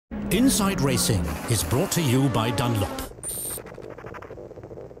Inside Racing is brought to you by Dunlop.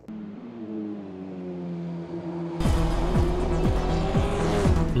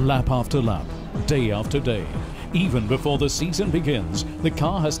 Lap after lap, day after day, even before the season begins, the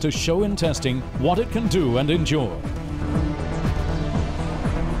car has to show in testing what it can do and endure.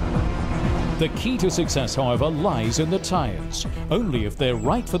 The key to success, however, lies in the tyres. Only if they're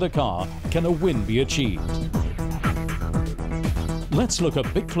right for the car can a win be achieved. Let's look a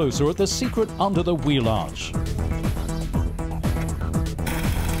bit closer at the secret under the wheel arch.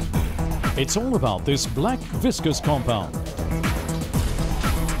 It's all about this black viscous compound.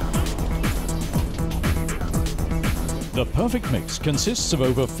 The perfect mix consists of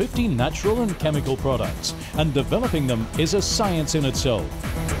over 50 natural and chemical products, and developing them is a science in itself.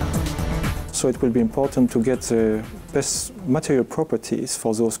 So it will be important to get the best material properties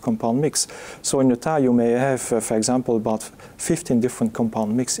for those compound mix. So in a tire you may have, for example, about 15 different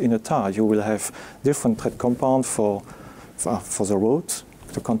compound mix in a tire. You will have different tread compound for the road,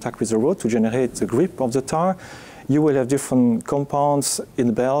 to contact with the road, to generate the grip of the tire. You will have different compounds in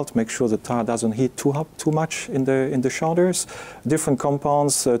the belt, make sure the tire doesn't heat too much in the shoulders. Different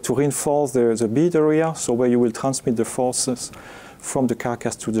compounds to reinforce the bead area, so where you will transmit the forces from the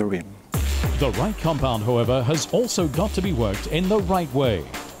carcass to the rim. The right compound, however, has also got to be worked in the right way.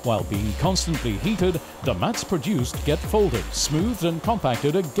 While being constantly heated, the mats produced get folded, smoothed and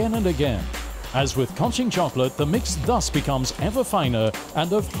compacted again and again. As with conching chocolate, the mix thus becomes ever finer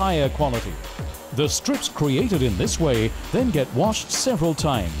and of higher quality. The strips created in this way then get washed several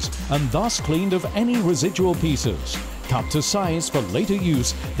times and thus cleaned of any residual pieces. Cut to size for later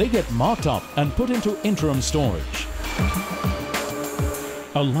use, they get marked up and put into interim storage.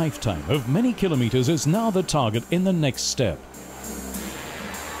 A lifetime of many kilometers is now the target in the next step.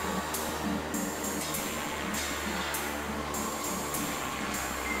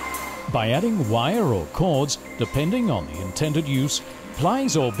 By adding wire or cords, depending on the intended use,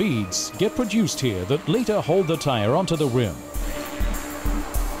 plies or beads get produced here that later hold the tire onto the rim.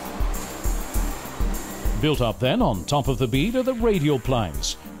 Built up then on top of the bead are the radial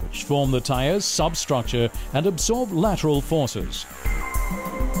plies, which form the tire's substructure and absorb lateral forces.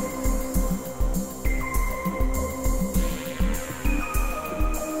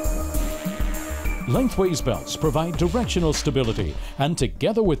 Lengthways belts provide directional stability and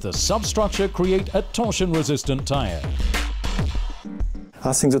together with the substructure create a torsion-resistant tire.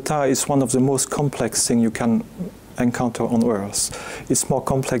 I think the tire is one of the most complex things you can encounter on Earth. It's more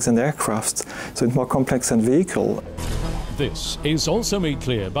complex than aircraft, so it's more complex than vehicle. This is also made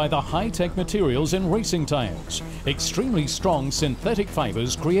clear by the high-tech materials in racing tires. Extremely strong synthetic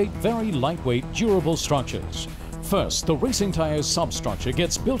fibers create very lightweight, durable structures. First, the racing tire's substructure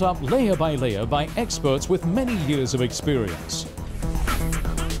gets built up layer by layer by experts with many years of experience.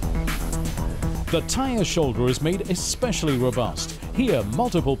 The tire shoulder is made especially robust. Here,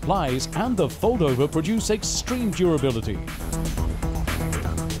 multiple plies and the fold-over produce extreme durability.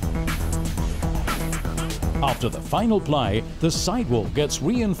 After the final ply, the sidewall gets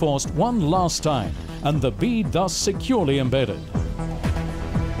reinforced one last time, and the bead thus securely embedded.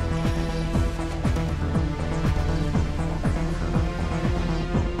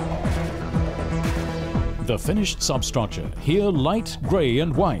 The finished substructure, here light grey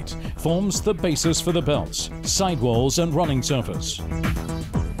and white, forms the basis for the belts, sidewalls and running surface.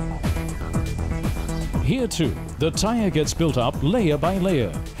 Here too, the tire gets built up layer by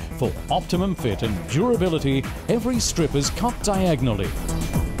layer. For optimum fit and durability, every strip is cut diagonally.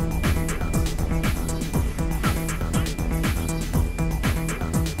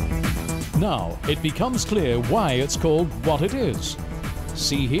 Now, it becomes clear why it's called what it is.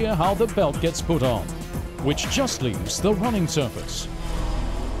 See here how the belt gets put on, which just leaves the running surface.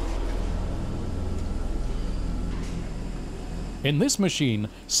 In this machine,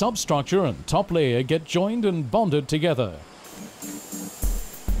 substructure and top layer get joined and bonded together.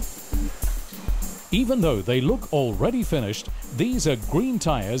 Even though they look already finished, these are green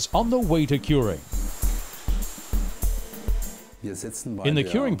tires on the way to curing. In the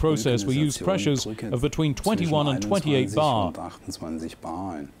curing process, we use pressures of between 21 and 28 bar.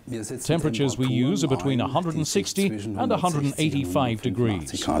 Temperatures we use are between 160 and 185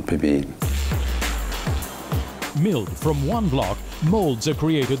 degrees. Milled from one block, molds are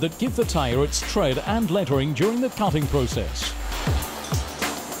created that give the tire its tread and lettering during the cutting process.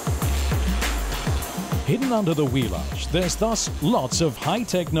 Hidden under the wheel arch, there's thus lots of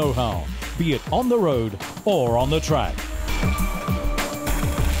high-tech know-how, be it on the road or on the track.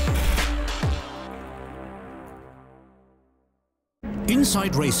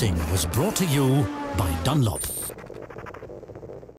 Inside Racing was brought to you by Dunlop.